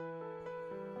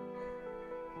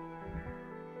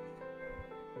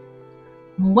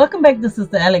Welcome back to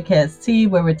Sister Ellicat's Tea,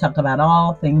 where we talk about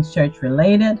all things church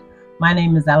related. My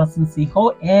name is Allison C.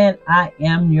 Holt, and I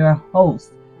am your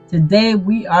host. Today,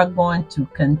 we are going to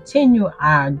continue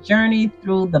our journey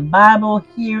through the Bible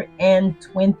here in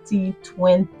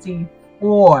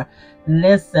 2024.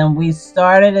 Listen, we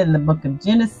started in the book of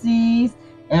Genesis,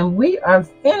 and we are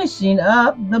finishing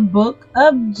up the book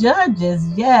of Judges.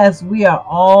 Yes, we are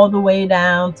all the way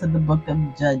down to the book of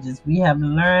Judges. We have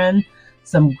learned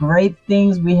some great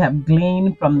things we have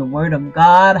gleaned from the Word of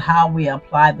God, how we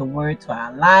apply the Word to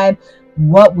our life,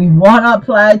 what we want to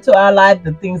apply to our life,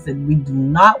 the things that we do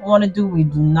not want to do. We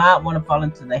do not want to fall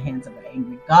into the hands of an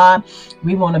angry God.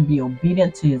 We want to be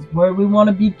obedient to His Word. We want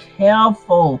to be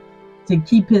careful to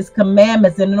keep His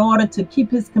commandments. And in order to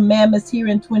keep His commandments here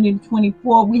in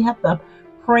 2024, we have to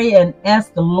pray and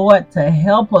ask the Lord to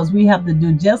help us. We have to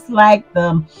do just like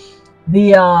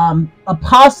the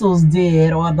apostles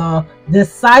did, or the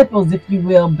disciples, if you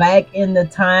will, back in the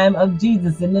time of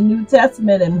Jesus in the New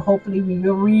Testament. And hopefully we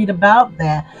will read about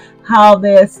that, how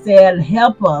they said,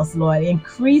 help us, Lord,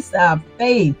 increase our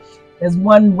faith, is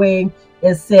one way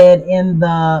it said in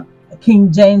the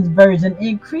King James Version.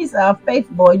 Increase our faith,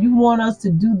 Lord. You want us to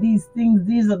do these things.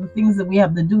 These are the things that we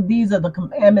have to do. These are the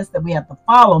commandments that we have to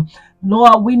follow.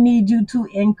 Lord, we need you to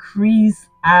increase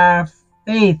our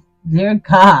faith, dear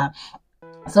God.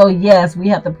 So yes, we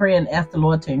have to pray and ask the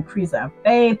Lord to increase our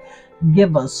faith,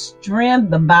 give us strength.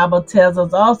 The Bible tells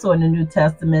us also in the New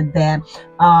Testament that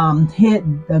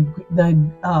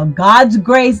God's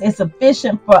grace is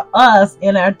sufficient for us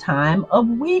in our time of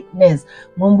weakness.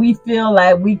 When we feel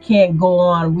like we can't go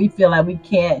on, we feel like we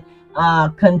can't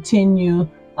continue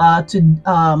to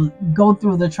go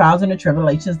through the trials and the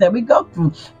tribulations that we go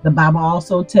through. The Bible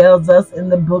also tells us in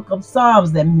the book of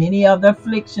Psalms that many are the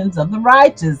afflictions of the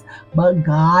righteous, but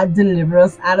God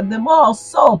delivers us out of them all.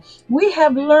 So we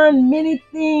have learned many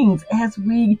things as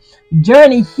we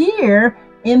journey here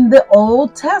in the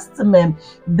Old Testament,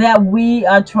 that we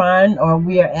are trying, or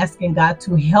we are asking God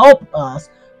to help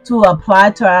us to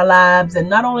apply to our lives, and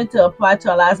not only to apply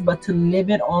to our lives, but to live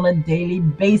it on a daily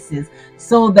basis,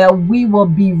 so that we will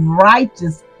be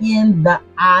righteous in the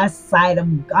eyesight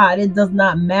of God. It does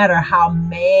not matter how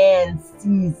man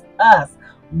sees us.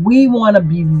 We want to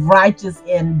be righteous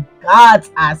in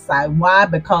God's eyesight. Why?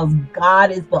 Because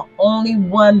God is the only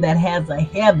one that has a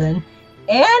heaven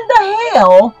and a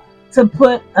hell to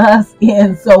put us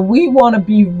in. So we want to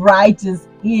be righteous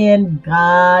in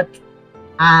God's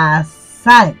eyesight.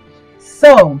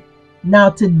 So now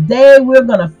today we're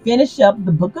going to finish up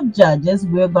the book of Judges.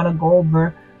 We're going to go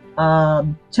over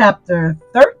chapter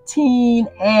 13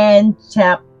 and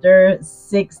chapter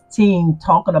 16,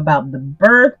 talking about the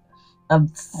birth of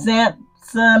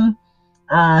Samson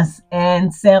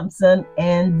and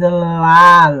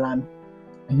Delilah.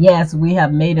 Yes, we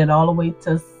have made it all the way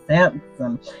to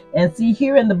Samson. And see,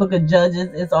 here in the book of Judges,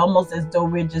 it's almost as though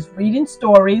we're just reading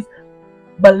stories.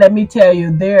 But let me tell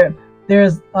you,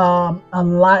 there's a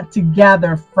lot to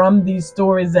gather from these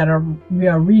stories that we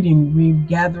are reading. We're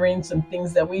gathering some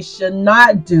things that we should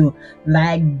not do,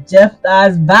 like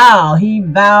Jephthah's vow. He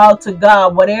vowed to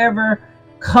God, whatever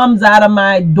comes out of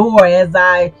my door as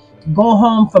I go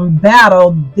home from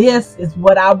battle, this is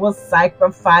what I will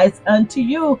sacrifice unto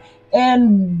you.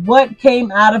 And what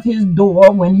came out of his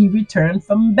door when he returned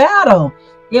from battle?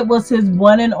 It was his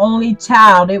one and only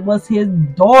child. It was his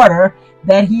daughter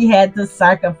that he had to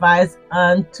sacrifice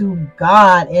unto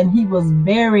God. And he was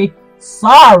very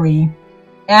sorry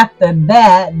after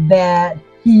that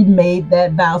he made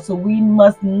that vow. So we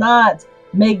must not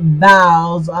make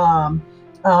vows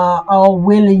all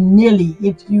willy-nilly,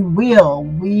 if you will.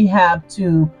 We have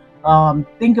to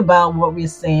think about what we're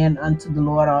saying unto the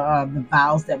Lord, or the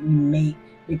vows that we make,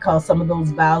 because some of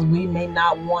those vows we may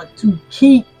not want to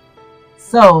keep.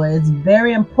 So it's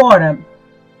very important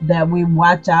that we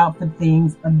watch out for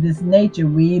things of this nature.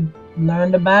 We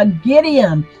learned about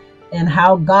Gideon and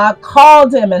how God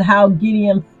called him, and how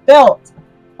Gideon felt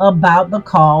about the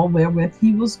call wherewith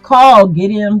he was called.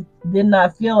 Gideon did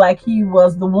not feel like he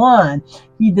was the one.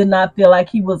 He did not feel like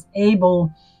he was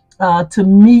able to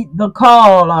meet the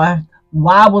call, or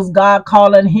why was God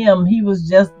calling him? He was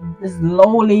just this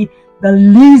lowly, the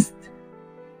least,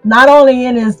 not only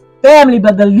in his family,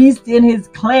 but the least in his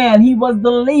clan. He was the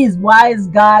least. Why is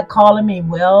God calling me?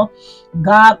 Well,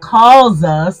 God calls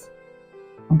us.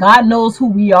 God knows who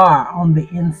we are on the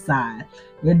inside.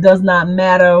 It does not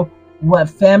matter what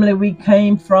family we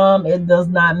came from. It does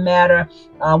not matter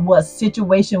what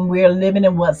situation we're living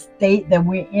in, what state that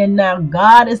we're in now.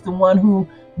 God is the one who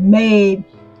made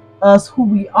us who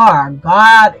we are.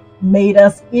 God made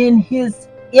us in his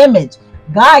image.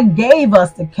 God gave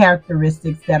us the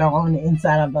characteristics that are on the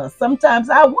inside of us. Sometimes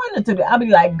I wonder I'll be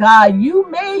like, God, you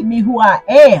made me who I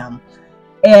am.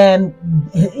 And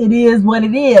it is what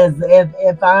it is.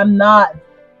 If I'm not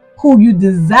who you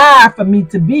desire for me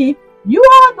to be, you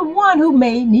are the one who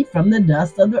made me from the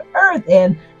dust of the earth.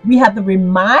 And we have to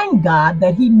remind God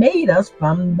that he made us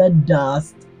from the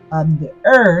dust of the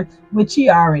earth, which he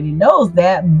already knows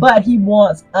that, but he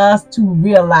wants us to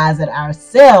realize it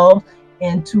ourselves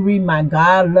and to remind.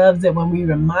 God loves it when we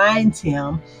remind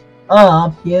him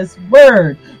of his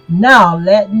word. Now,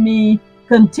 let me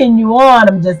continue on.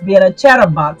 I'm just being a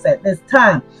chatterbox at this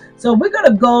time. So we're going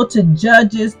to go to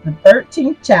Judges, the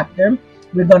 13th chapter.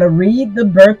 We're going to read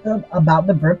about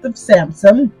the birth of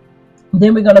Samson.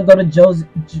 Then we're going to go to Judges,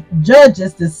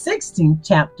 the 16th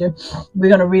chapter. We're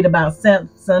going to read about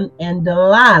Samson and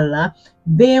Delilah.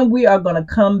 Then we are going to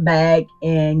come back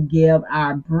and give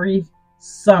our brief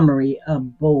summary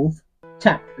of both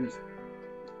chapters.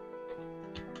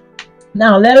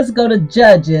 Now let us go to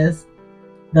Judges,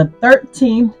 the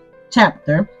 13th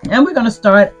chapter, and we're going to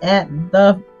start at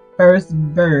the first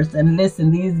verse. And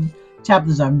listen, these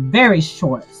chapters are very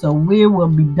short, so we will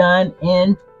be done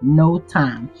in no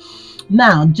time.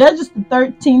 Now, Judges, the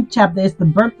 13th chapter is the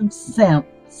birth of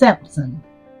Samson.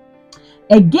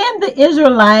 Again, the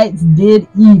Israelites did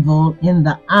evil in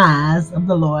the eyes of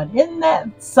the Lord. Isn't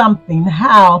that something?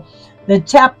 How the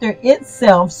chapter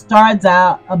itself starts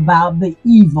out about the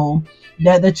evil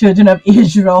that the children of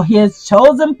Israel, his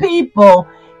chosen people,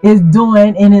 is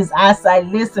doing in his eyesight.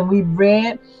 Listen, we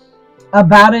read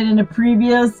about it in the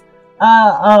previous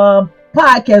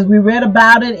podcast. We read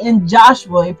about it in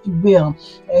Joshua, if you will,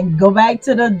 and go back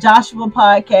to the Joshua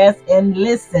podcast and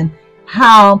listen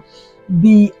how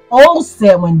the old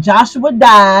said when Joshua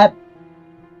died,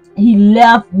 he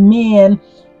left men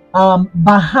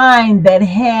behind that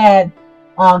had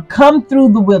come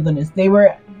through the wilderness. They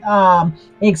were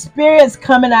experienced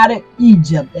coming out of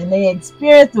Egypt, and they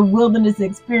experienced the wilderness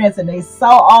experience, and they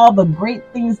saw all the great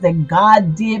things that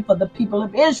God did for the people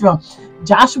of Israel.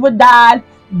 Joshua died,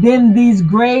 then these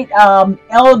great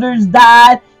elders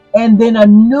died, and then a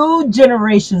new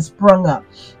generation sprung up.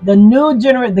 The new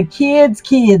generation, the kids,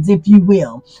 if you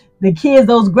will. The kids,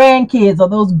 those grandkids or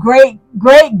those great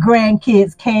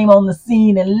grandkids came on the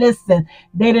scene, and listen,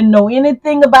 they didn't know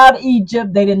anything about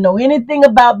Egypt. They didn't know anything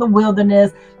about the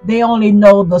wilderness. They only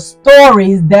know the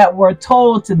stories that were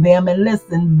told to them. And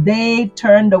listen, they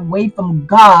turned away from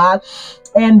God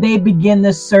and they began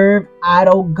to serve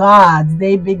idol gods.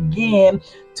 They began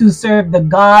to serve the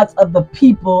gods of the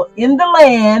people in the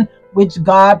land, which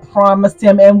God promised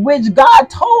him and which God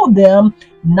told them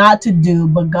not to do.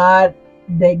 But God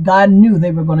knew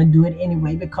they were going to do it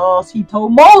anyway, because he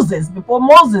told Moses before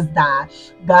Moses died.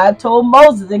 God told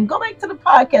Moses, and go back to the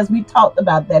podcast, we talked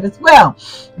about that as well.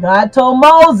 God told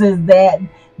Moses that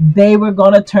they were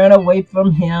going to turn away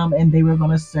from him and they were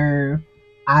going to serve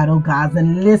idol gods.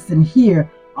 And listen here,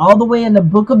 all the way in the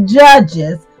book of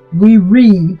Judges, we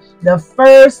read the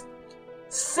first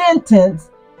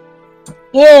sentence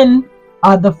in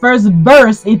the first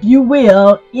verse, if you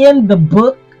will, in the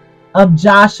book of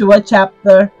Joshua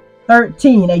chapter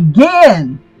 13.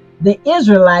 Again, the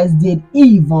Israelites did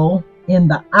evil in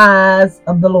the eyes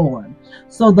of the Lord.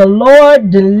 So the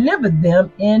Lord delivered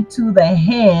them into the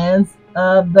hands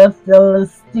of the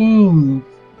Philistines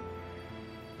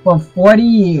for 40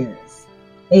 years.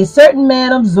 A certain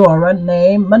man of Zorah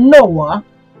named Manoah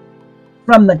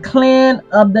from the clan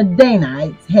of the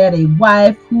Danites had a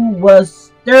wife who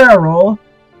was sterile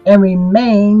and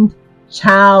remained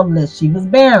childless. She was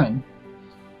barren.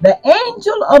 The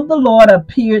angel of the Lord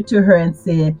appeared to her and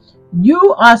said,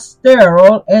 "You are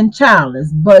sterile and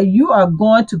childless, but you are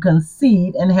going to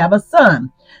conceive and have a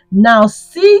son. Now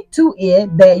see to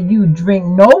it that you drink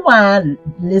no wine."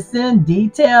 Listen,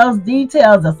 details.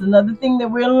 That's another thing that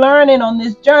we're learning on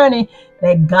this journey,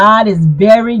 that God is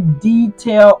very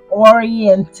detail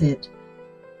oriented.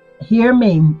 Hear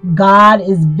me. God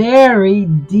is very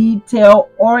detail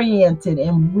oriented,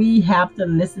 and we have to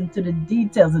listen to the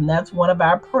details, and that's one of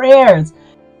our prayers.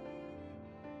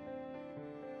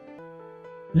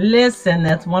 Listen,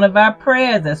 that's one of our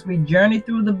prayers as we journey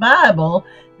through the Bible,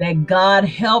 that God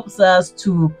helps us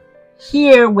to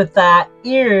hear with our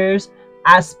ears,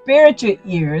 our spiritual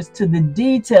ears, to the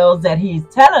details that he's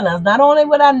telling us, not only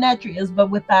with our natural ears,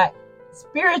 but with our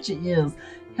spiritual ears.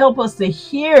 Help us to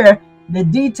hear the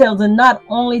details, and not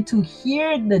only to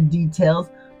hear the details,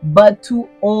 but to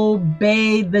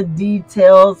obey the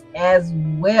details as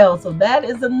well. So that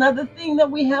is another thing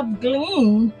that we have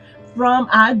gleaned from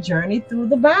our journey through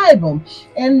the Bible.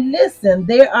 And listen,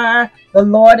 the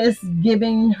Lord is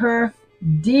giving her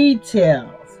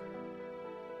details.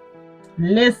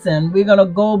 Listen, we're going to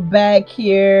go back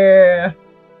here.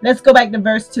 Let's go back to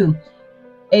verse 2.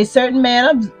 A certain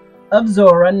man of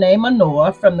Zorah named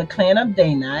Manoah from the clan of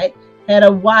Danite had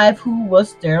a wife who was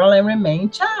sterile and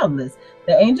remained childless.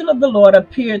 The angel of the Lord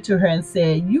appeared to her and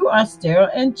said, "You are sterile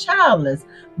and childless,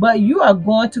 but you are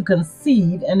going to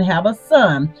conceive and have a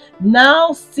son.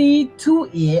 Now see to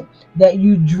it that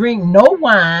you drink no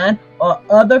wine or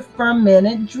other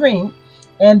fermented drink,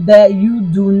 and that you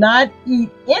do not eat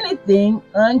anything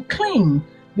unclean,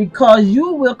 because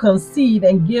you will conceive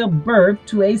and give birth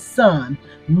to a son.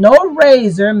 No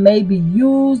razor may be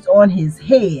used on his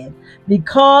head,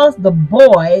 because the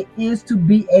boy is to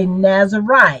be a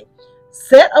Nazirite,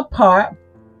 set apart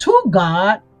to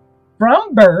God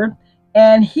from birth,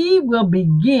 and he will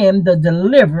begin the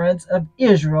deliverance of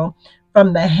Israel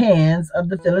from the hands of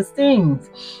the Philistines."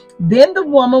 Then the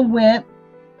woman went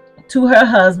to her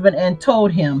husband and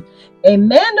told him, "A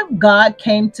man of God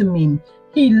came to me.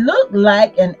 He looked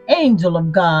like an angel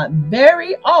of God,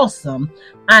 very awesome.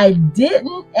 I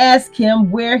didn't ask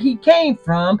him where he came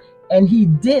from, and he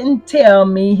didn't tell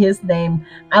me his name."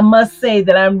 I must say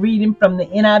that I'm reading from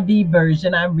the NIV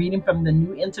version. I'm reading from the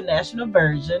New International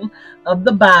Version of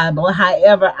the Bible.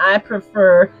 However, I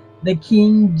prefer the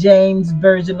King James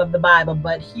Version of the Bible.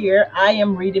 But here I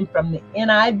am reading from the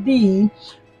NIV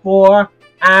for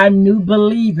our new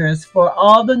believers. For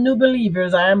all the new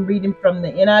believers, I am reading from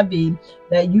the NIV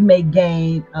that you may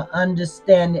gain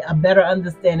a better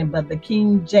understanding. But the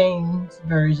King James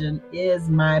Version is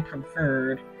my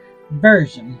preferred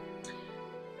version.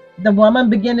 The woman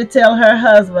began to tell her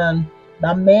husband,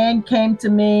 "The man came to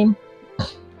me.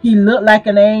 He looked like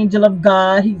an angel of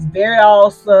God. He's very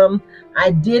awesome. I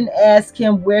didn't ask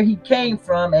him where he came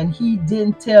from, and he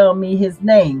didn't tell me his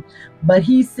name. But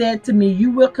he said to me, 'You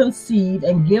will conceive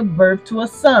and give birth to a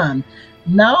son.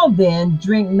 Now then,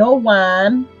 drink no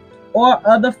wine or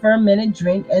other fermented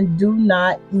drink, and do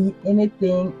not eat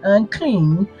anything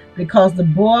unclean, because the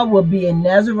boy will be a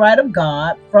Nazirite of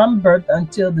God from birth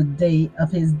until the day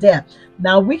of his death.'"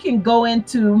 Now we can go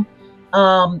into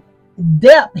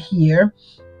depth here,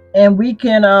 and we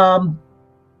can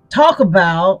talk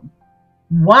about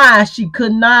why she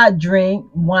could not drink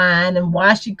wine and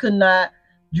why she could not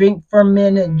drink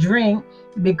fermented drink,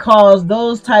 because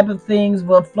those type of things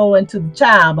will flow into the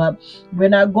child. But we're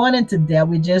not going into depth.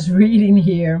 We're just reading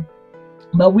here,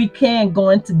 but we can go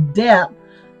into depth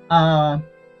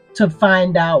to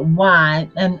find out why,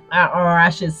 or I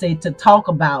should say, to talk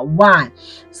about why.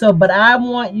 So, but I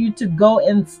want you to go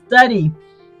and study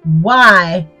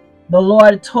why the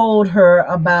Lord told her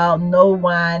about no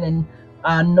wine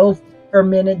and no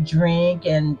fermented drink,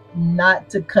 and not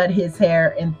to cut his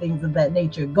hair and things of that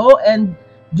nature. Go and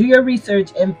do your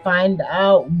research and find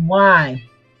out why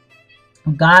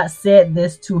God said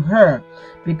this to her,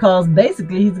 because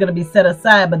basically he's going to be set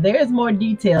aside. But there is more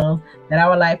details that I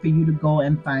would like for you to go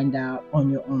and find out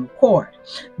on your own accord.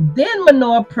 Then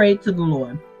Manoah prayed to the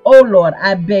Lord, "Oh Lord,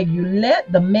 I beg you, let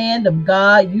the man of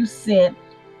God you sent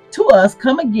to us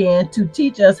come again to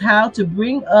teach us how to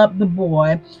bring up the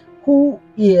boy who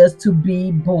is to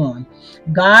be born."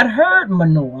 God heard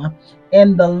Manoah,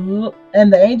 and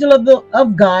the angel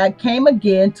of God came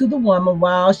again to the woman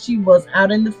while she was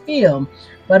out in the field,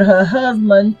 but her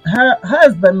husband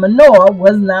Manoah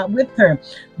was not with her.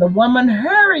 The woman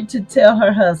hurried to tell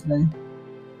her husband,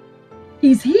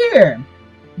 "He's here,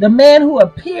 the man who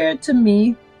appeared to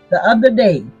me the other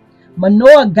day."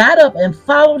 Manoah got up and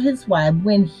followed his wife.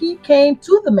 When he came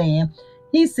to the man,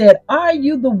 he said, "Are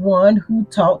you the one who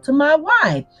talked to my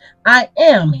wife?" "I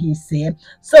am," he said.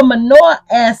 So Manoah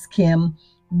asked him,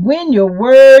 "When your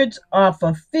words are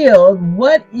fulfilled,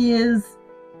 what is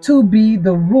to be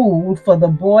the rule for the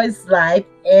boy's life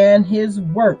and his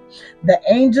work?" The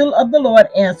angel of the Lord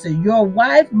answered, "Your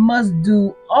wife must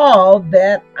do all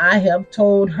that I have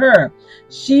told her.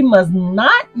 She must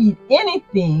not eat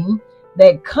anything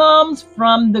that comes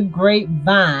from the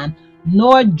grapevine,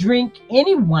 nor drink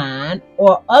any wine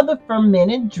or other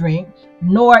fermented drink,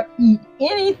 nor eat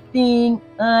anything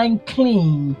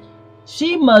unclean.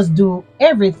 She must do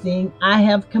everything I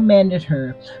have commanded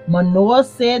her." Manoah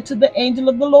said to the angel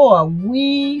of the Lord,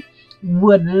 "We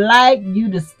would like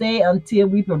you to stay until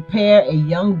we prepare a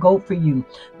young goat for you."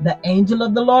 The angel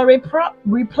of the Lord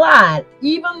replied,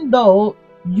 "Even though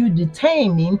you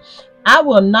detain me, I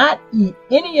will not eat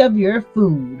any of your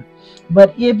food.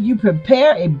 But if you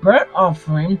prepare a burnt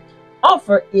offering,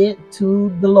 offer it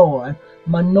to the Lord."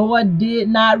 Manoah did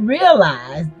not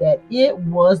realize that it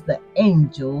was the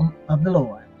angel of the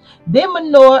Lord. Then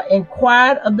Manoah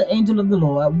inquired of the angel of the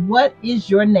Lord, "What is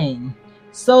your name?"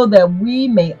 so that we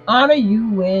may honor you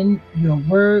when your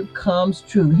word comes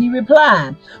true. He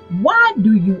replied, why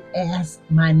do you ask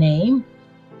my name?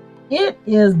 It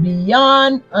is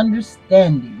beyond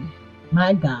understanding.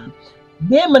 My God.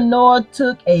 Then Manoah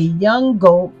took a young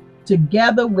goat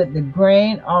together with the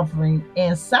grain offering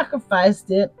and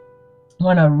sacrificed it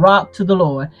on a rock to the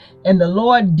Lord. And the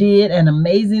Lord did an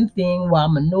amazing thing while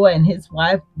Manoah and his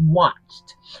wife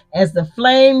watched. As the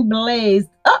flame blazed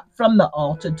up from the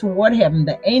altar toward heaven,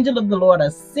 the angel of the Lord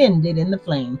ascended in the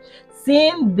flame.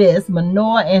 Seeing this,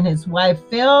 Manoah and his wife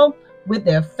fell with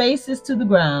their faces to the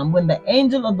ground. When the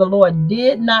angel of the Lord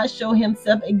did not show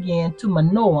himself again to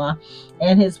Manoah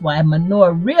and his wife,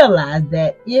 Manoah realized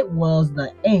that it was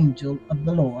the angel of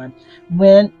the Lord.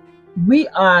 When we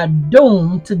are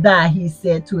doomed to die, he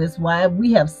said to his wife.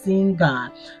 We have seen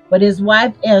God. But his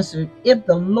wife answered, if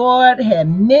the Lord had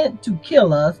meant to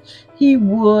kill us, he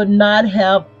would not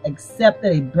have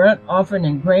accepted a burnt offering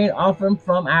and grain offering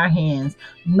from our hands,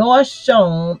 nor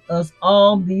shown us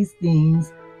all these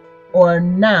things, or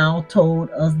now told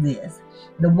us this.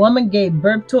 The woman gave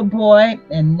birth to a boy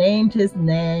and named his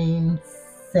name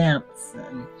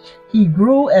Samson. He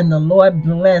grew and the Lord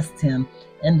blessed him.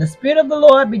 And the Spirit of the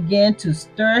Lord began to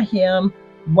stir him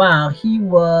while he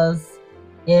was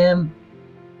in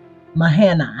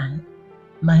Mahanadan,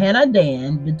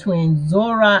 between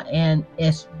Zorah and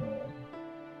Eshtaol.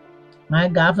 My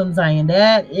God from Zion.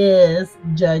 That is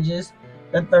Judges,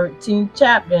 the 13th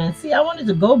chapter. And see, I wanted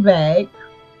to go back.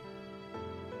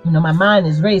 My mind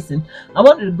is racing. I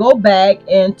wanted to go back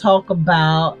and talk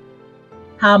about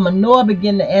how Manoah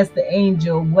began to ask the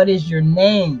angel, what is your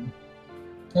name?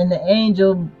 And the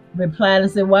angel replied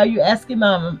and said, why are you asking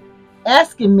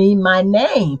me my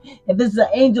name? If this is the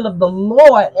angel of the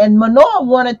Lord. And Manoah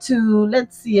wanted to,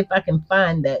 let's see if I can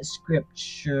find that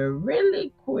scripture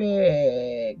really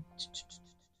quick.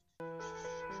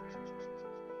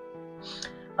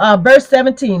 Verse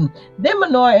 17. Then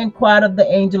Manoah inquired of the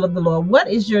angel of the Lord, what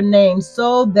is your name,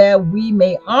 so that we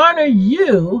may honor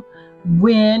you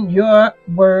when your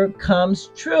word comes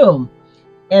true?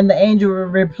 And the angel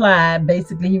replied,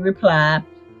 he replied,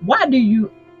 why do you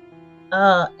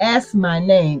ask my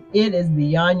name? It is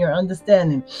beyond your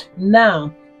understanding.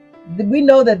 Now, we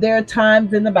know that there are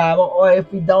times in the Bible, or if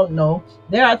we don't know,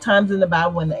 there are times in the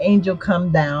Bible when the angel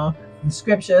come down. The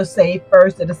scripture say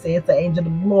first that it says the angel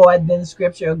of the Lord, then the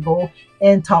scripture will go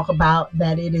and talk about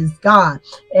that it is God.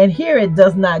 And here it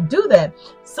does not do that.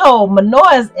 So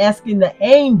Manoah is asking the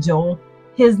angel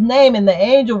his name, and the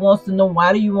angel wants to know,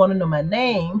 why do you want to know my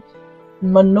name?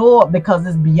 Manoah, because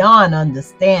it's beyond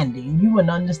understanding. You wouldn't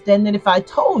understand it if I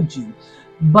told you.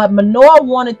 But Manoah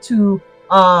wanted to,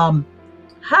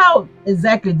 how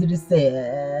exactly did it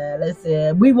say? Let's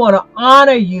say, we want to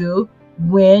honor you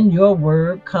when your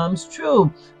word comes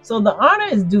true. So the honor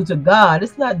is due to God.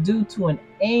 It's not due to an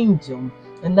angel.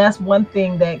 And that's one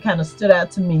thing that kind of stood out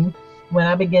to me when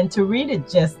I began to read it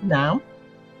just now.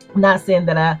 I'm not saying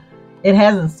that it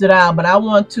hasn't stood out, but I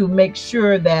want to make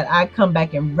sure that I come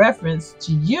back in reference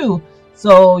to you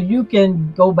so you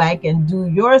can go back and do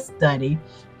your study.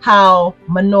 How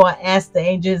Manoah asked the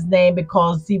angel his name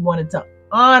because he wanted to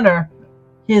honor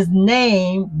his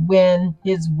name when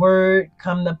his word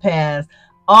come to pass.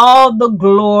 All the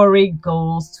glory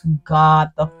goes to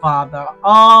God the Father.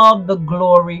 All the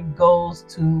glory goes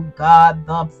to God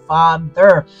the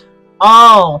Father.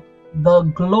 All the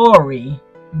glory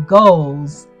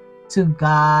goes to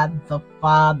God the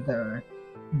Father.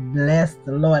 Bless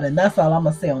the Lord. And that's all I'm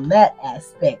going to say on that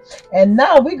aspect. And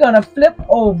now we're going to flip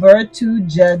over to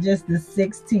Judges, the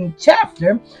 16th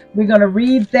chapter. We're going to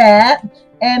read that.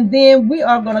 And then we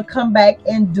are going to come back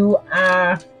and do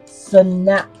our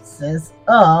synopsis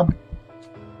of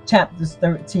chapters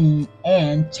 13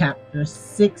 and chapter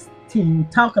 16,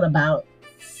 talking about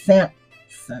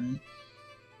Samson.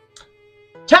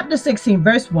 Chapter 16,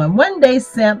 verse 1. One day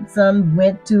Samson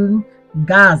went to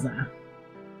Gaza,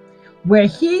 where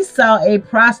he saw a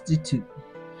prostitute.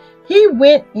 He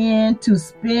went in to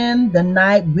spend the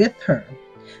night with her.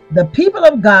 The people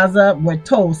of Gaza were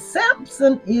told,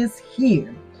 Samson is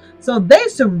here. So they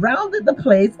surrounded the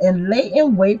place and lay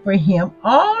in wait for him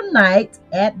all night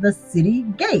at the city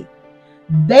gate.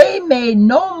 They made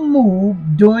no move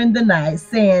during the night,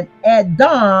 saying, at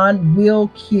dawn we'll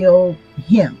kill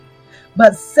him.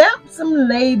 But Samson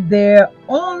lay there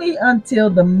only until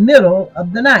the middle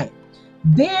of the night.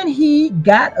 Then he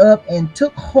got up and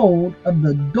took hold of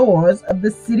the doors of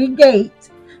the city gate,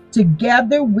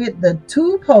 together with the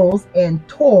two posts, and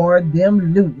tore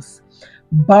them loose,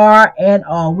 bar and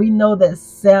all. We know that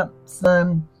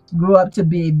Samson grew up to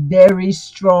be a very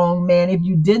strong man. If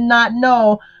you did not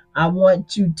know, I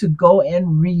want you to go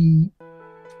and read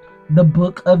the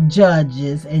book of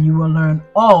Judges, and you will learn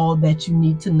all that you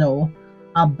need to know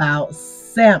about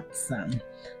Samson.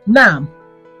 Now,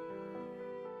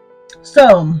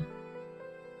 so,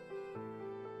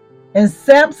 and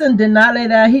Samson did not lay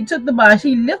down. He took the bars,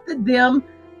 he lifted them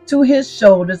to his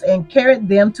shoulders and carried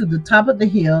them to the top of the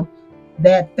hill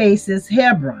that faces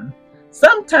Hebron.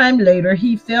 Sometime later,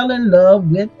 he fell in love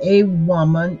with a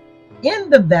woman in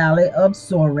the valley of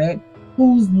Sorek,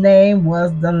 whose name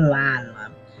was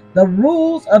Delilah. The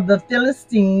rulers of the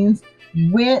Philistines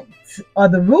went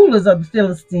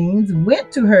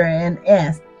to her and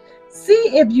asked, "See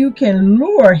if you can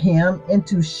lure him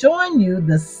into showing you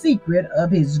the secret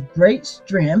of his great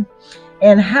strength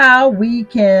and how we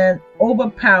can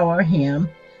overpower him,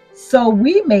 so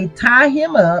we may tie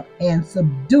him up and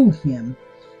subdue him."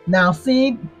 Now,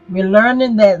 see, we're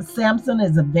learning that Samson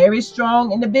is a very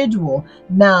strong individual.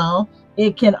 Now,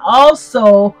 it can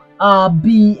also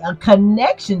be a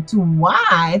connection to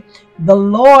why the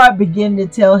Lord began to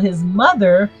tell his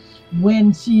mother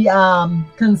when she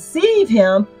conceived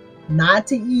him not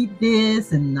to eat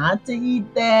this and not to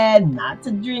eat that, not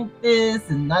to drink this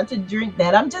and not to drink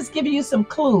that. I'm just giving you some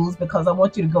clues because I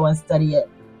want you to go and study it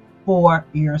for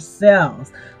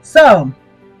yourselves. So,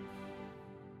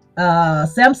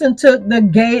 Samson took the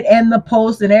gate and the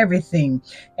post and everything.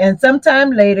 And sometime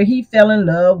later, he fell in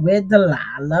love with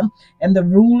Delilah. And the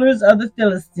rulers of the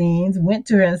Philistines went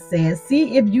to her and said,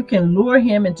 "See if you can lure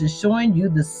him into showing you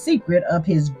the secret of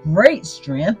his great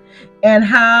strength and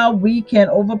how we can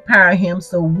overpower him,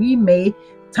 so we may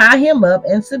tie him up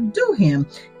and subdue him.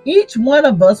 Each one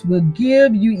of us will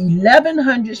give you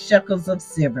 1,100 shekels of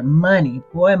silver." Money.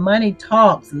 Boy, money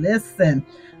talks. Listen.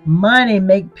 Money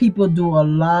make people do a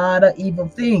lot of evil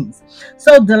things.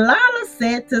 So Delilah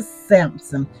said to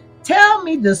Samson, "Tell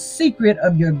me the secret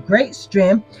of your great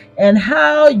strength and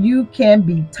how you can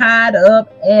be tied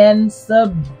up and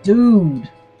subdued."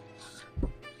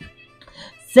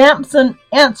 Samson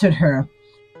answered her,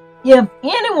 "If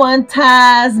anyone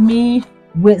ties me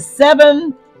with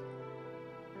 7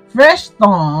 fresh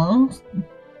thongs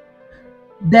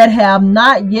that have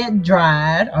not yet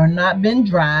dried or not been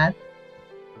dried,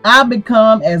 I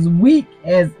become as weak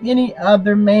as any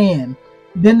other man."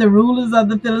 Then the rulers of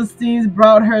the Philistines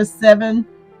brought her 7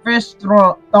 fresh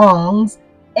thongs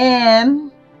and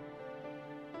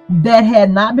that had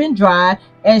not been dried,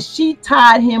 and she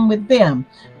tied him with them.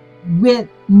 With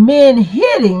men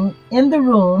hidden in the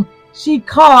room, she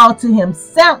called to him,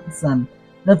 "Samson,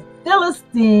 the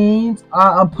Philistines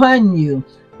are upon you."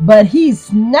 But he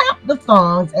snapped the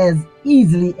thongs as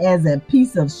easily as a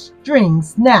piece of string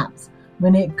snaps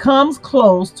when it comes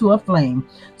close to a flame.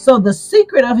 So the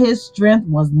secret of his strength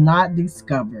was not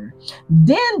discovered.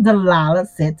 Then Delilah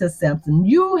said to Samson,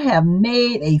 "You have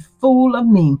made a fool of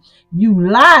me. You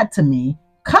lied to me.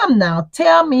 Come now,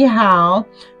 tell me how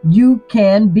you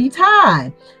can be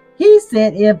tied." He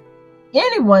said, "If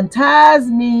anyone ties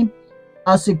me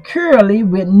securely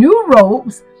with new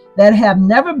ropes that have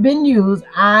never been used,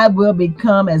 I will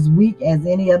become as weak as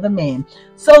any other man."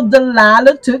 So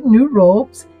Delilah took new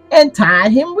ropes and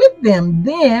tied him with them.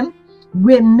 Then,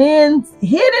 with men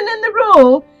hidden in the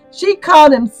room, she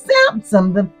called him,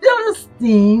 "Samson, the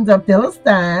Philistines or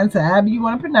Philistines, however you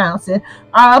want to pronounce it,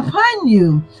 are upon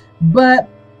you." But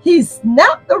he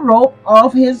snapped the rope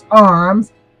off his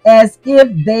arms as if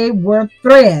they were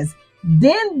threads.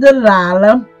 Then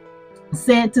Delilah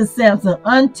said to Samson,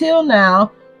 "Until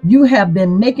now, you have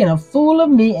been making a fool of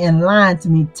me and lying to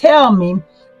me. Tell me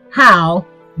how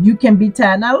you can be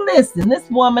tied." Now listen, this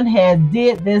woman has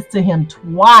did this to him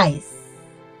twice.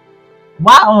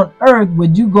 Why on earth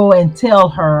would you go and tell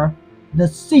her the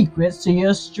secrets to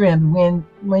your strength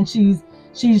when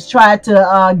she's tried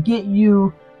to get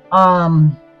you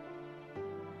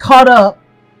caught up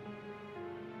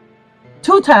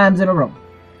 2 times in a row?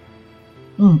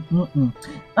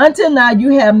 Until now,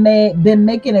 you have been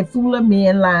making a fool of me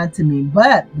and lying to me.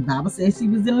 But the Bible says he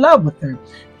was in love with her.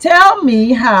 "Tell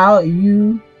me how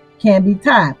you can be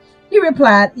tied." He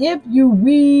replied, "If you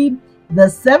weave the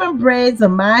 7 braids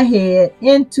of my head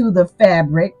into the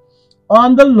fabric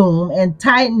on the loom and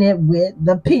tighten it with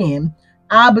the pin,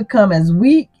 I'll become as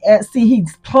weak as..." See,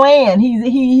 he's playing.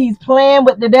 He's playing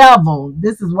with the devil.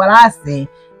 This is what I say.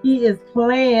 He is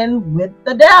playing with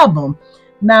the devil.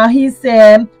 Now he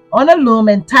said, "On a loom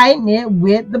and tighten it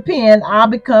with the pin, I'll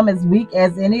become as weak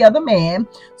as any other man."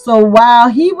 So while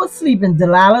he was sleeping,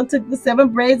 Delilah took the 7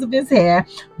 braids of his hair,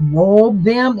 wove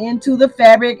them into the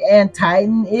fabric, and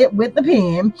tightened it with the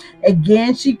pin.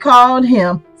 Again she called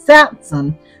him,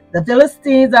 "Samson, the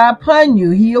Philistines are upon you."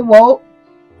 He awoke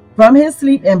from his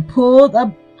sleep and pulled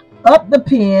up the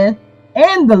pen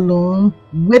and the loom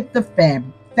with the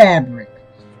fabric.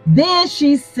 Then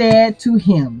she said to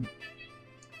him,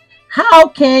 "How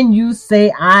can you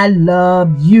say I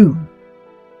love you?"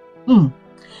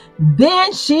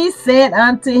 Then she said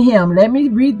unto him, let me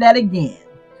read that again.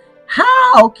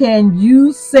 "How can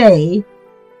you say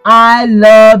I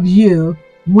love you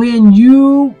when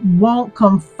you won't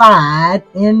confide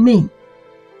in me?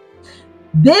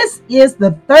 This is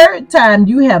the third time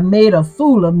you have made a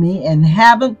fool of me and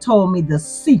haven't told me the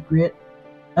secret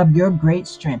of your great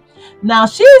strength." Now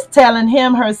she's telling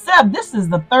him herself, this is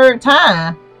the third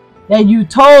time that you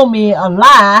told me a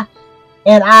lie,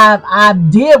 and I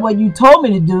did what you told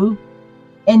me to do,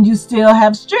 and you still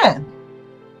have strength.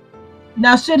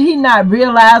 Now should he not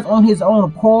realize on his own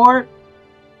accord?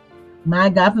 My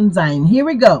God from Zion. Here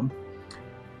we go.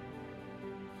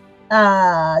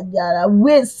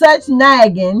 With such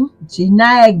nagging, she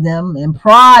nagged him and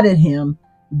prodded him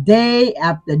day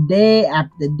after day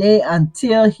after day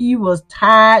until he was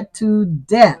tired to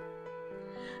death.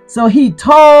 So he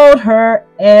told her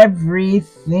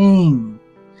everything.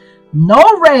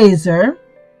 No razor.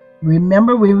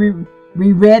 Remember, we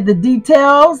read the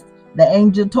details. The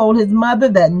angel told his mother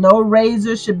that no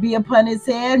razor should be upon his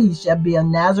head. He shall be a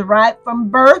Nazirite from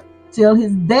birth till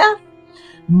his death.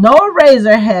 No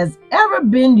razor has ever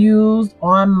been used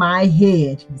on my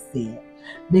head, he said,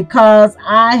 because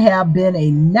I have been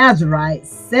a Nazirite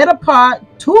set apart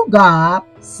to God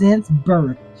since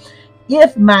birth.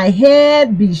 If my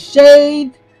head be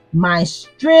shaved, my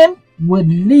strength would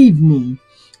leave me,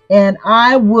 and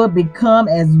I would become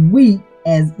as weak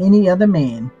as any other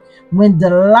man. When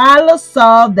Delilah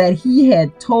saw that he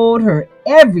had told her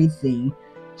everything,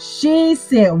 she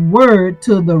sent word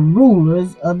to the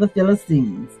rulers of the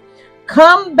Philistines,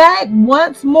 "Come back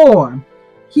once more.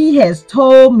 He has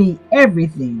told me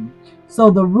everything." So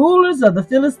the rulers of the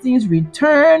Philistines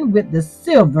returned with the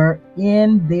silver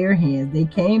in their hands. They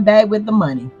came back with the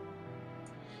money.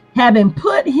 Having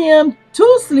put him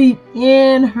to sleep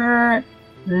in her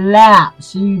lap,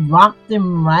 she rocked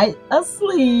him right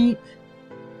asleep.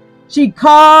 She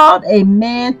called a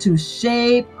man to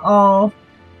shave off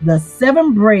the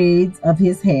 7 braids of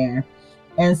his hair,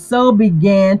 and so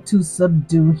began to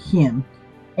subdue him,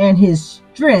 and his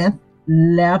strength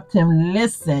left him.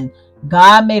 Listen,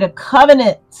 God made a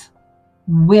covenant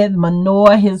with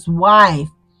Manoah, his wife.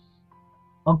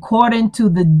 According to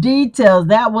the details,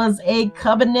 that was a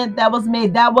covenant that was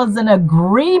made. That was an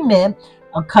agreement.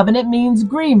 A covenant means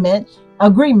agreement.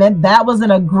 That was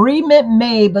an agreement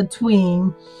made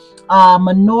between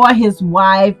Manoah, his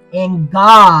wife, and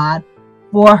God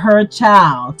for her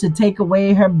child, to take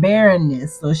away her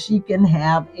barrenness so she can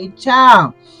have a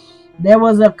child. There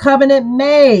was a covenant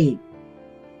made.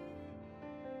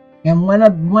 And one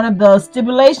of the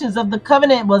stipulations of the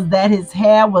covenant was that his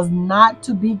hair was not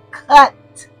to be cut,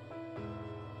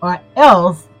 or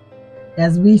else,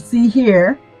 as we see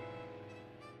here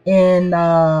in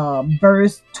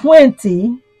verse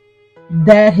 20,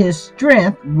 that his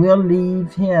strength will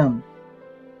leave him.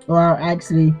 Or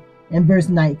actually in verse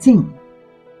 19.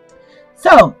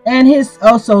 So, and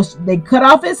so they cut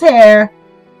off his hair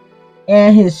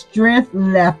and his strength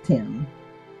left him.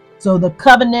 So the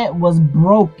covenant was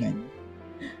broken.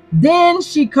 Then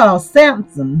she called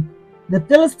Samson, "The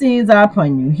Philistines are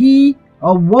upon you." He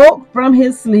awoke from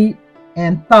his sleep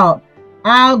and thought,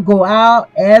 "I'll go out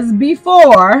as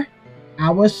before. I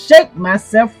will shake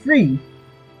myself free."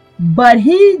 But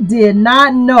he did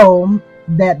not know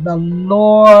that the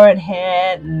Lord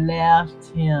had left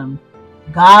him.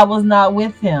 God was not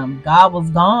with him. God was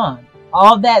gone.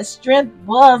 All that strength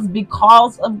was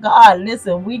because of God.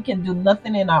 Listen, we can do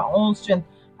nothing in our own strength,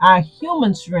 our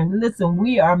human strength. Listen,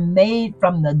 we are made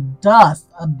from the dust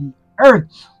of the earth.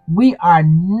 We are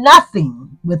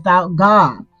nothing without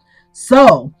God.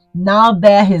 So now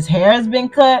that his hair has been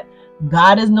cut,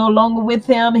 God is no longer with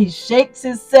him. He shakes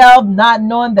himself, not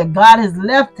knowing that God has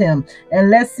left him. And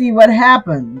let's see what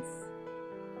happens.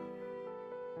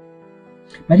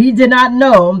 But he did not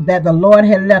know that the Lord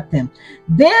had left him.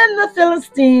 Then the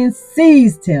Philistines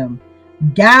seized him,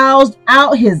 gouged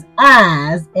out his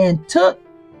eyes, and took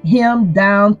him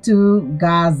down to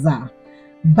Gaza.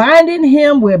 Binding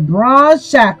him with bronze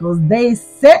shackles, they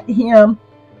set him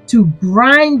to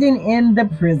grinding in the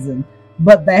prison.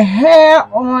 But the hair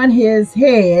on his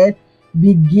head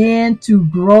began to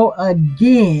grow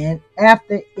again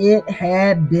after it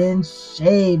had been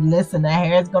shaved. Listen, the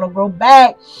hair is going to grow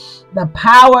back. The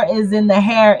power is in the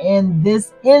hair. In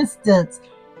this instance,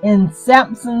 in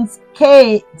Samson's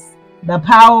case, the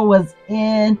power was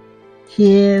in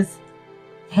his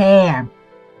hair.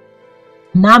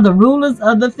 Now the rulers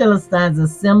of the Philistines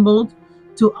assembled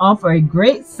to offer a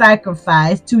great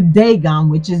sacrifice to Dagon,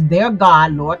 which is their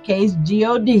god, lowercase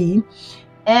God,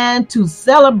 and to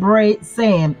celebrate,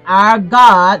 saying, "Our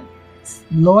God,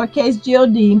 lowercase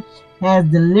God, has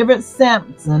delivered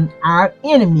Samson, our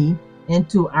enemy,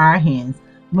 into our hands."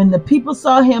 When the people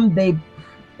saw him, they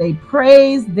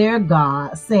praised their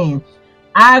God, saying,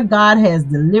 "Our God has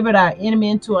delivered our enemy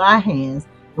into our hands,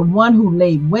 the one who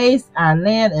laid waste our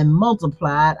land and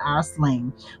multiplied our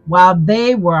slain." While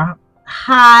they were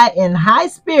in high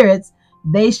spirits,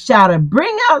 they shouted,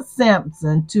 "Bring out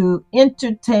Samson to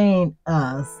entertain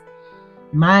us,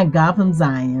 my God from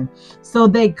Zion." So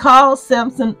they called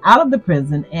Samson out of the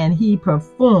prison, and he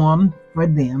performed for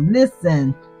them.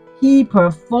 Listen, he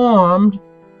performed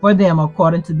for them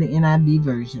according to the NIV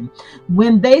version.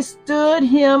 When they stood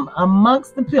him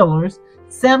amongst the pillars,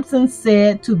 Samson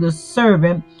said to the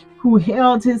servant who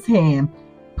held his hand,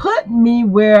 "Put me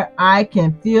where I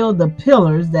can feel the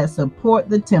pillars that support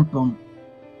the temple,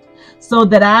 so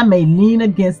that I may lean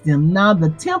against them." Now the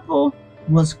temple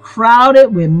was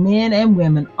crowded with men and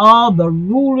women. All the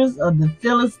rulers of the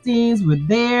Philistines were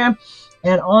there,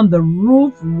 and on the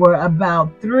roof were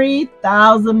about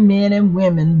 3,000 men and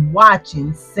women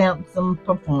watching Samson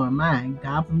perform. My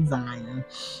God from Zion.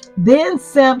 Then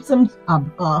Samson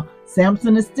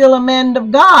is still a man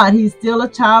of God. He's still a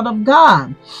child of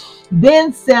God.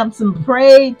 Then Samson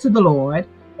prayed to the Lord,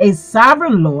 "A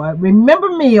sovereign Lord, remember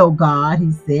me, O God,"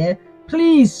 he said.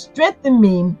 "Please strengthen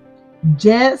me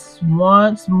just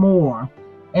once more,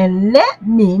 and let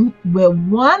me with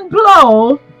one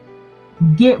blow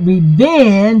get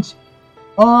revenge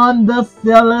on the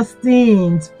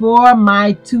Philistines for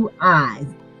my two eyes."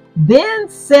 Then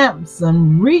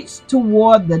Samson reached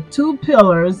toward the two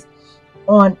pillars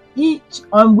on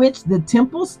which the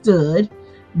temple stood,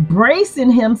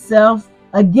 bracing himself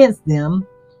against them,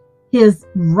 his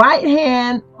right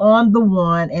hand on the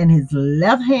one and his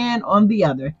left hand on the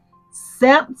other.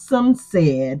 Samson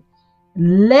said,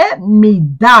 "Let me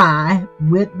die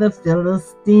with the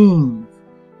Philistines."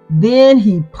 Then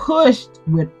he pushed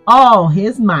with all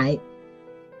his might,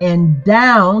 and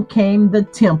down came the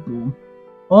temple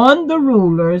on the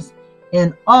rulers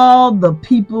and all the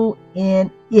people in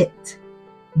it.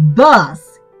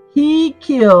 Thus he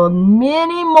killed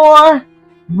many more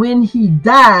when he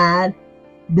died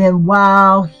than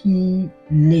while he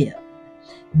lived.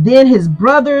 Then his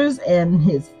brothers and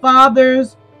his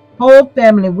father's whole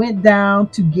family went down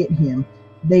to get him.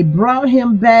 They brought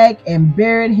him back and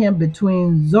buried him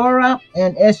between Zorah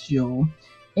and Eshtaol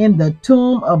in the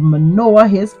tomb of Manoah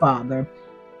his father,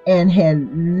 and had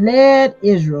led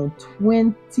Israel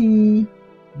 20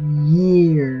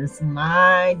 years.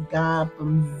 My God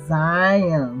from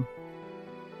Zion.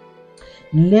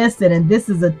 Listen, and this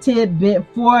is a tidbit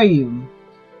for you.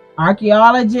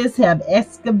 Archaeologists have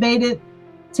excavated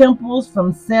temples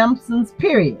from Samson's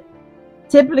period.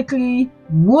 Typically,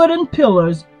 wooden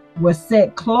pillars were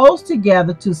set close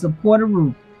together to support a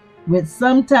roof, which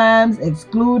sometimes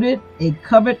excluded a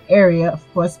covered area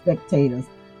for spectators.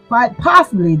 Quite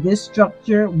possibly, this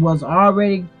structure was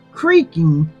already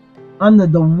creaking under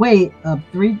the weight of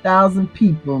 3,000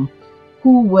 people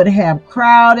who would have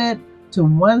crowded to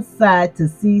one side to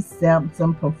see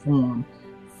Samson perform.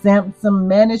 Samson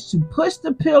managed to push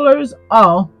the pillars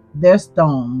off their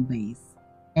stone base,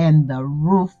 and the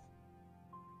roof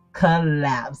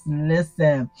collapsed.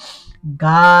 Listen,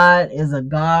 God is a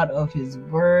God of his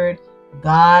word.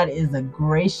 God is a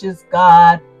gracious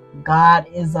God. God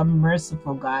is a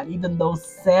merciful God. Even though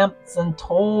Samson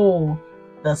told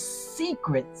the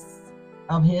secrets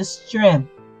of his strength,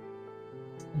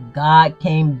 God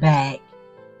came back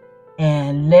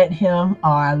and let him,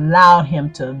 or allowed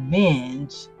him, to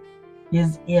avenge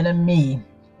his enemy.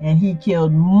 And he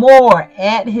killed more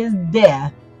at his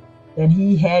death than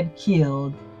he had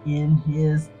killed in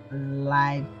his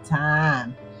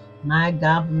lifetime. My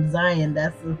God from Zion.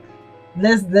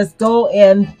 Let's go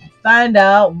and find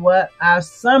out what our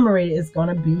summary is going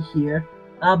to be here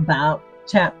about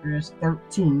chapters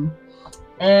 13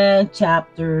 and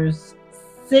chapters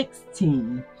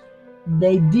 16.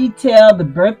 They detail the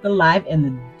birth, the life, and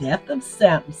the death of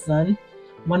Samson,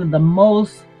 one of the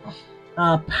most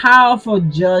powerful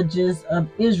judges of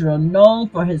Israel, known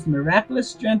for his miraculous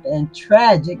strength and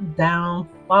tragic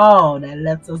downfall. That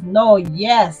lets us know,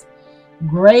 yes,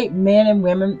 great men and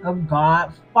women of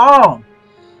God fall.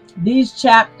 These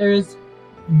chapters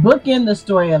bookend the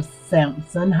story of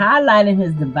Samson, highlighting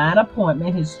his divine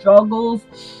appointment, his struggles,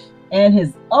 and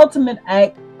his ultimate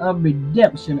act of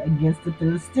redemption against the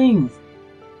Philistines.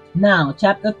 Now,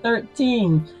 chapter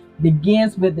 13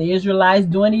 begins with the Israelites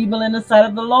doing evil in the sight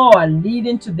of the Lord,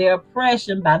 leading to their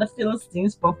oppression by the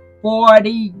Philistines for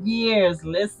 40 years.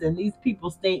 Listen, these people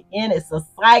stay in. It's a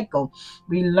cycle.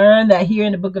 We learn that here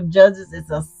in the book of Judges, it's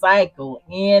a cycle,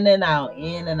 in and out,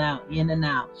 in and out, in and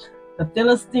out. The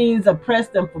Philistines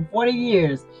oppressed them for 40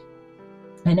 years.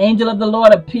 An angel of the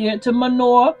Lord appeared to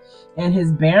Manoah and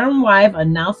his barren wife,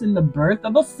 announcing the birth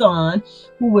of a son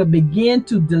who would begin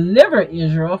to deliver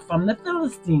Israel from the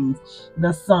Philistines.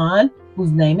 The son, whose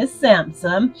name is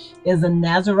Samson, is a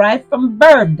Nazirite from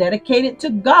birth, dedicated to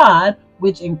God,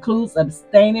 which includes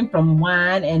abstaining from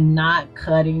wine and not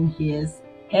cutting his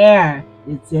hair.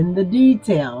 It's in the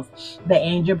details. The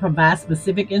angel provides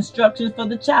specific instructions for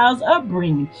the child's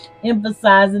upbringing,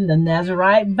 emphasizing the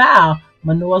Nazirite vow.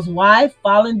 Manoah's wife,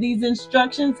 following these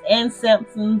instructions, and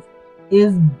Samson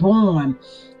is born.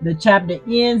 The chapter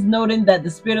ends noting that the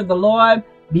Spirit of the Lord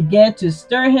began to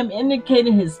stir him,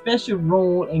 indicating his special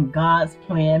role in God's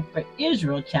plan for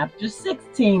Israel. Chapter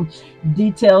 16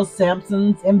 details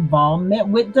Samson's involvement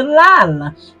with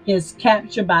Delilah, his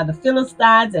capture by the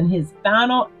Philistines, and his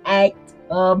final act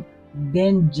of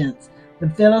vengeance. The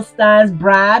Philistines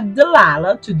bribed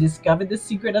Delilah to discover the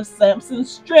secret of Samson's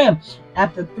strength.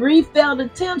 After 3 failed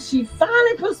attempts, she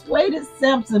finally persuaded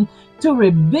Samson to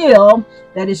reveal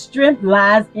that his strength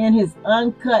lies in his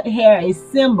uncut hair, a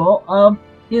symbol of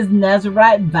his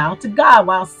Nazirite vow to God.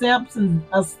 While Samson's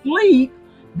asleep,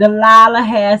 Delilah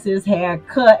has his hair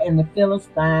cut, and the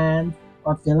Philistines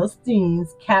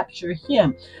capture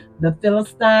him. The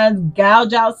Philistines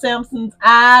gouge out Samson's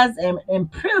eyes and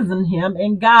imprison him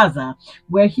in Gaza,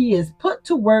 where he is put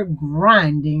to work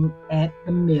grinding at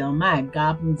the mill. My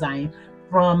God, from Zion,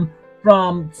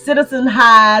 from citizen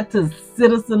high to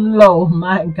citizen low,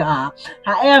 my God.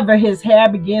 However, his hair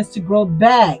begins to grow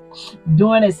back.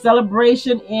 During a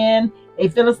celebration in a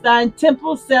Philistine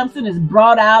temple, Samson is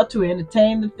brought out to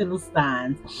entertain the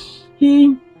Philistines.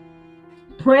 He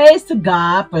prays to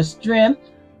God for strength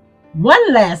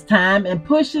one last time and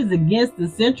pushes against the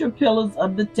central pillars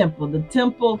of the temple. The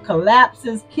temple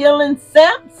collapses, killing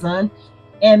Samson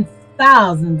and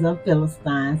thousands of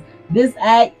Philistines. This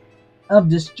act of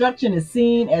destruction is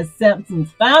seen as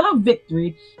Samson's final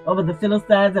victory over the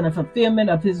Philistines and a fulfillment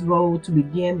of his role to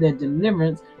begin their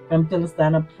deliverance from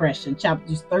Philistine oppression.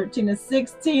 Chapters 13 and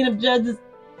 16 of Judges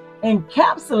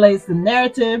encapsulates the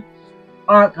narrative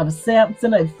arc of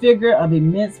Samson, a figure of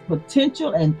immense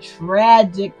potential and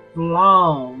tragic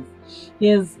flaws.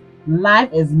 His life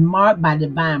is marked by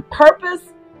divine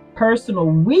purpose, personal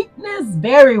weakness,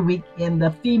 very weak in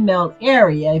the female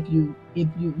area, if you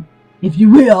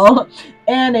will,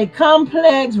 and a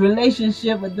complex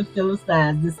relationship with the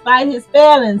Philistines. Despite his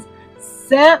failings,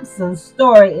 Samson's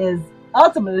story is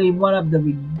ultimately one of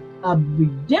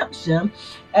redemption,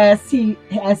 as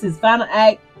his final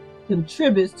act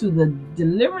contributes to the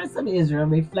deliverance of Israel,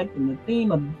 reflecting the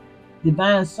theme of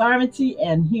divine sovereignty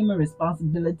and human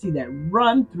responsibility that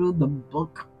run through the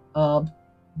book of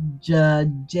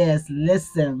Judges.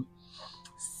 Listen,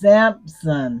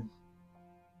 Samson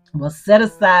was set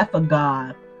aside for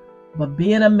God, but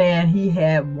being a man, he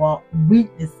had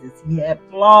weaknesses, he had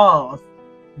flaws.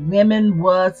 Women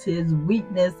was his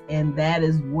weakness, and that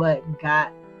is what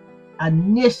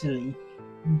initially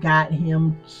got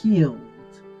him killed.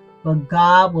 But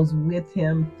God was with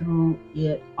him through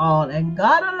it all, and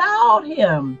God allowed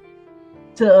him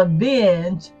to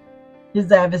avenge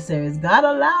his adversaries. God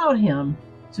allowed him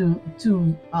to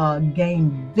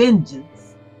gain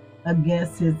vengeance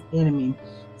against his enemy.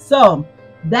 So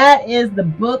that is the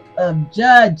book of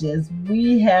Judges.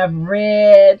 We have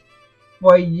read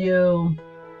for you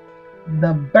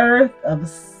the birth of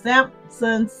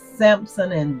Samson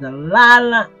and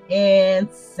Delilah,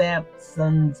 and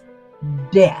Samson's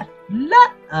death.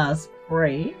 Let us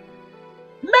pray.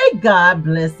 May God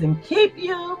bless and keep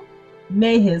you.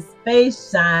 May his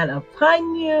face shine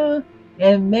upon you,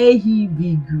 and may he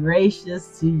be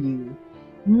gracious to you.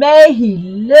 May he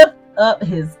lift up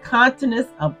his countenance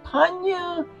upon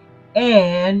you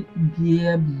and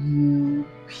give you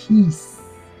peace.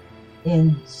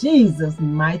 In Jesus'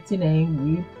 mighty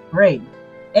name we pray.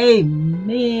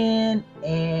 Amen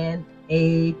and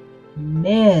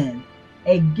amen.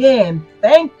 Again,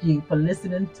 thank you for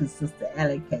listening to Sister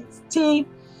Ellie Kate's Tea,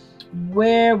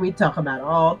 where we talk about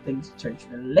all things church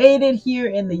related here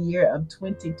in the year of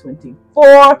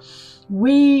 2024.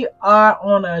 We are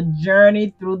on a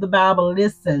journey through the Bible.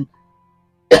 Listen,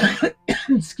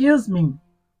 excuse me.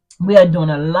 We are doing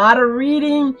a lot of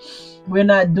reading. We're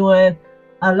not doing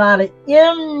a lot of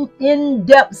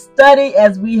in-depth study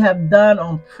as we have done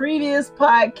on previous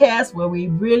podcasts, where we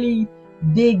really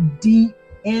dig deep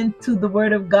into the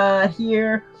Word of God.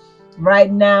 Here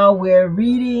Right now we're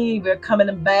reading, we're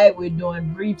coming back, we're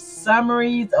doing brief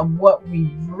summaries of what we've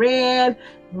read.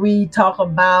 We talk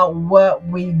about what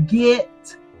we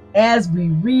get as we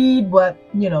read, what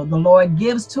the Lord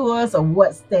gives to us or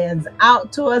what stands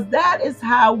out to us. That is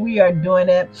how we are doing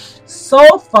it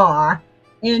so far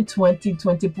in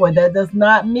 2024. That does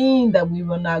not mean that we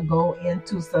will not go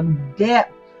into some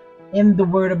depth in the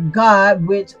Word of God,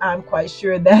 which I'm quite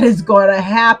sure that is going to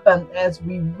happen as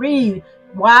we read.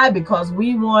 Why? Because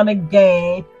we want to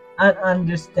gain an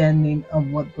understanding of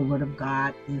what the Word of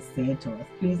God is saying to us.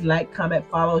 Please like, comment,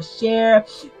 follow, share.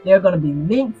 There are going to be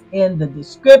links in the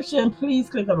description. Please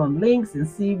click on the links and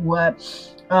see what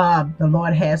the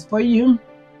Lord has for you.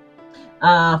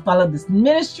 Follow this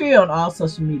ministry on all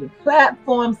social media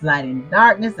platforms: Light in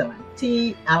Darkness,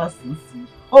 LIT, Allison C.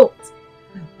 Holt.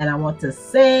 And I want to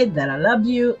say that I love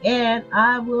you, and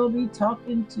I will be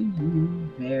talking to you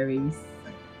very soon.